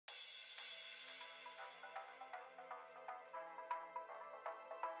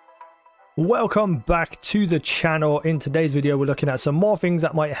Welcome back to the channel. In today's video we're looking at some more things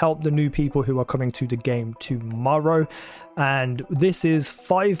that might help the new people who are coming to the game tomorrow, and this is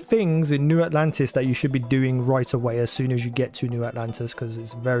 5 things in New Atlantis that you should be doing right away as soon as you get to New Atlantis, because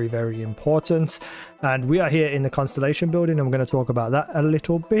it's very important. And we are here in the Constellation building and I'm going to talk about that a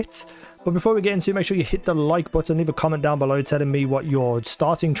little bit. But before we get into it, make sure you hit the like button, leave a comment down below telling me what your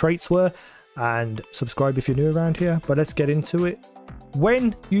starting traits were, and subscribe if you're new around here. But let's get into it.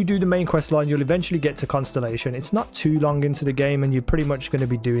 When you do the main quest line, you'll eventually get to Constellation. It's not too long into the game and you're pretty much going to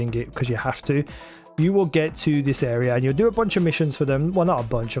be doing it because you have to. You will get to this area and you'll do a bunch of missions for them. Well, not a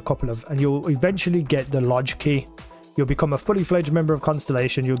bunch, a couple of, and you'll eventually get the lodge key. You'll become a fully fledged member of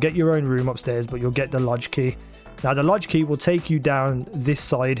Constellation. You'll get your own room upstairs, but you'll get the lodge key. Now the lodge key will take you down this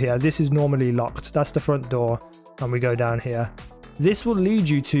side here. This is normally locked. That's the front door, and we go down here. This will lead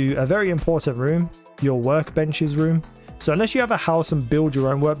you to a very important room, your workbenches room. So unless you have a house and build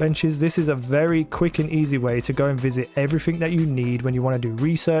your own workbenches, this is a very quick and easy way to go and visit everything that you need when you want to do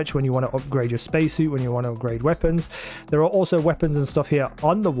research, when you want to upgrade your spacesuit, when you want to upgrade weapons. There are also weapons and stuff here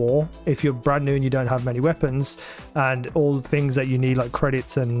on the wall if you're brand new and you don't have many weapons, and all the things that you need like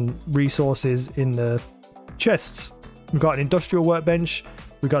credits and resources in the chests. We've got an industrial workbench,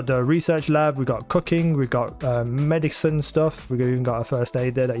 we got the research lab, we got cooking, we got medicine stuff, we've even got a first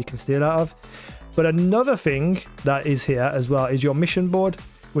aid there that you can steal out of. But another thing that is here as well is your mission board,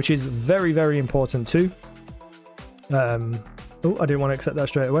 which is very important too. Oh, I didn't want to accept that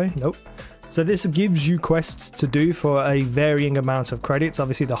straight away. Nope. So this gives you quests to do for a varying amount of credits.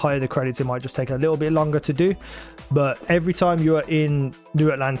 Obviously, the higher the credits, it might just take a little bit longer to do. But every time you are in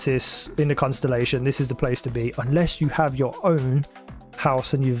New Atlantis, in the Constellation, this is the place to be, unless you have your own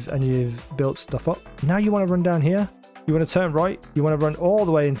house and you've built stuff up. Now you want to run down here. You want to turn right. You want to run all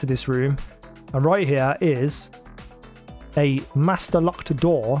the way into this room. And right here is a master locked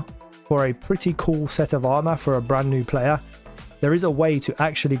door for a pretty cool set of armor for a brand new player. There is a way to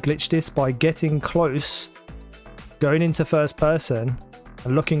actually glitch this by getting close, going into first person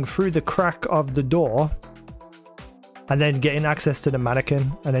and looking through the crack of the door, and then getting access to the mannequin.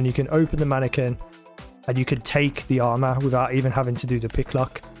 And then you can open the mannequin and you can take the armor without even having to do the pick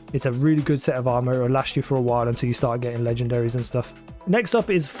lock. It's a really good set of armor. It'll last you for a while until you start getting legendaries and stuff. Next up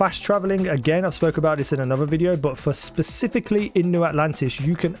is fast traveling. Again, I've spoke about this in another video, but for specifically in New Atlantis,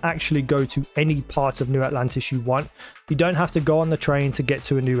 you can actually go to any part of New Atlantis you want. You don't have to go on the train to get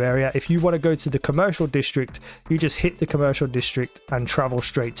to a new area. If you want to go to the commercial district, you just hit the commercial district and travel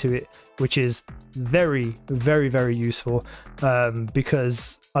straight to it, which is very useful,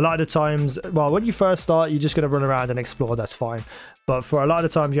 because a lot of the times, well, when you first start, you're just going to run around and explore. That's fine. But for a lot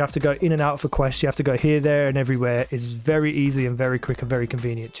of the times, you have to go in and out for quests. You have to go here, there, and everywhere. It's very easy and very quick and very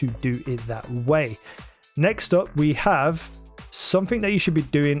convenient to do it that way. Next up, we have something that you should be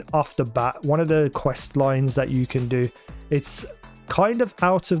doing off the bat. One of the quest lines that you can do. It's kind of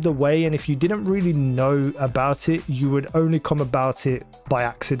out of the way, and if you didn't really know about it, you would only come about it by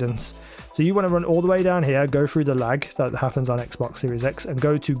accident. So you want to run all the way down here, go through the lag that happens on Xbox Series X, and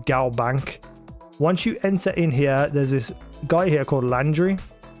go to Gal Bank. Once you enter in here, there's this guy here called Landry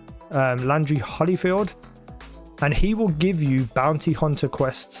Holyfield, and he will give you bounty hunter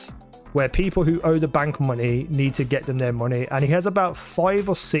quests where people who owe the bank money need to get them their money. And he has about 5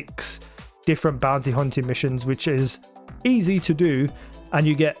 or 6 different bounty hunting missions, which is easy to do, and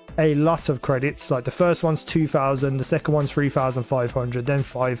you get a lot of credits. Like the first one's 2,000, the second one's 3,500, then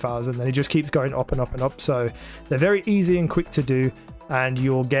 5,000, and it just keeps going up and up and up. So they're very easy and quick to do, and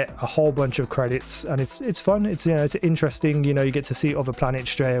you'll get a whole bunch of credits, and it's fun. It's, you know, it's interesting. You know, you get to see other planets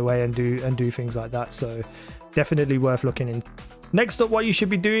straight away and do things like that. So definitely worth looking in. Next up, what you should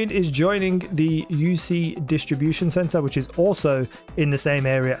be doing is joining the UC distribution center, which is also in the same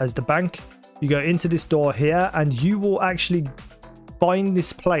area as the bank. You go into this door here and you will actually find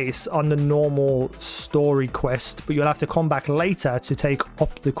this place on the normal story quest, but you'll have to come back later to take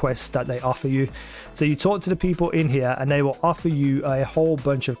up the quests that they offer you. So you talk to the people in here and they will offer you a whole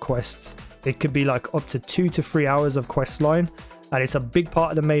bunch of quests. It could be like up to 2 to 3 hours of quest line, and it's a big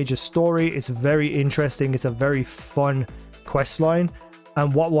part of the major story. It's very interesting. It's a very fun quest line,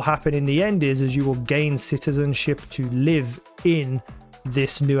 and what will happen in the end is you will gain citizenship to live in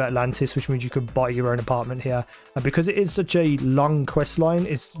this New Atlantis, which means you could buy your own apartment here. And because it is such a long quest line,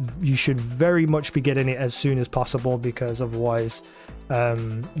 you should very much be getting it as soon as possible, because otherwise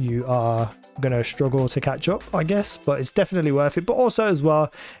you are gonna struggle to catch up, I guess. But it's definitely worth it. But also as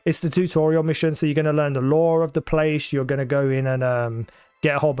well, it's the tutorial mission, so you're going to learn the lore of the place. You're going to go in and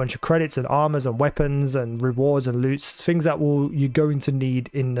get a whole bunch of credits and armors and weapons and rewards and loots, things that you're going to need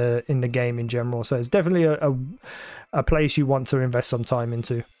in the game in general. So it's definitely a place you want to invest some time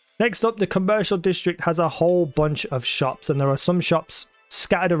into. Next up, the commercial district has a whole bunch of shops, and there are some shops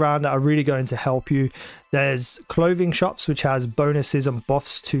scattered around that are really going to help you. There's clothing shops which has bonuses and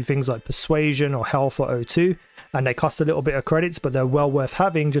buffs to things like persuasion or health or O2, and they cost a little bit of credits, but they're well worth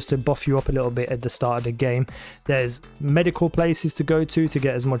having just to buff you up a little bit at the start of the game. There's medical places to go to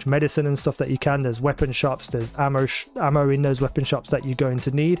get as much medicine and stuff that you can. There's weapon shops, there's ammo in those weapon shops that you're going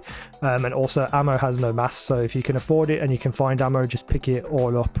to need, and also ammo has no mass, so if you can afford it and you can find ammo, just pick it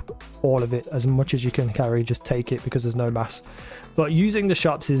all up, all of it, as much as you can carry, just take it because there's no mass. But using the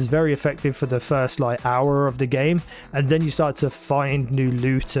shops is very effective for the first like hour of the game, and then you start to find new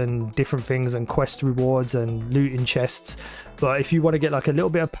loot and different things and quest rewards and loot in chests. But if you want to get like a little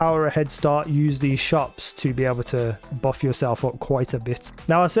bit of power, a head start, use these shops to be able to buff yourself up quite a bit.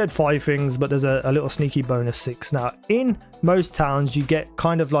 Now I said 5 things, but there's a little sneaky bonus 6. Now in most towns you get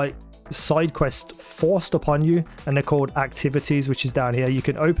kind of like side quests forced upon you, and they're called activities, which is down here. You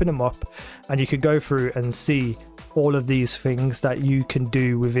can open them up and you can go through and see all of these things that you can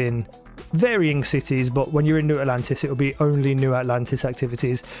do within varying cities, but when you're in New Atlantis, it'll be only New Atlantis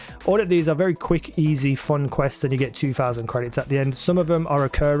activities. All of these are very quick, easy, fun quests, and you get 2,000 credits at the end. Some of them are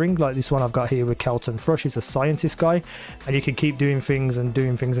occurring, like this one I've got here with Kelton Thrush. He's a scientist guy, and you can keep doing things and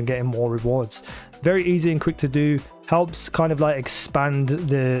getting more rewards. Very easy and quick to do. Helps kind of like expand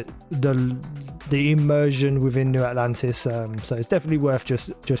the immersion within New Atlantis. So it's definitely worth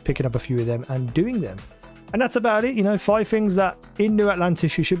just picking up a few of them and doing them. And that's about it. You know, 5 things that in New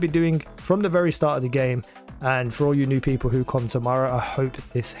Atlantis you should be doing from the very start of the game. And for all you new people who come tomorrow, I hope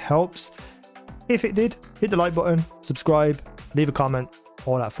this helps. If it did, hit the like button, subscribe, leave a comment,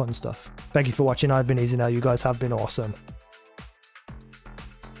 all that fun stuff. Thank you for watching. I've been Easy Now. You guys have been awesome.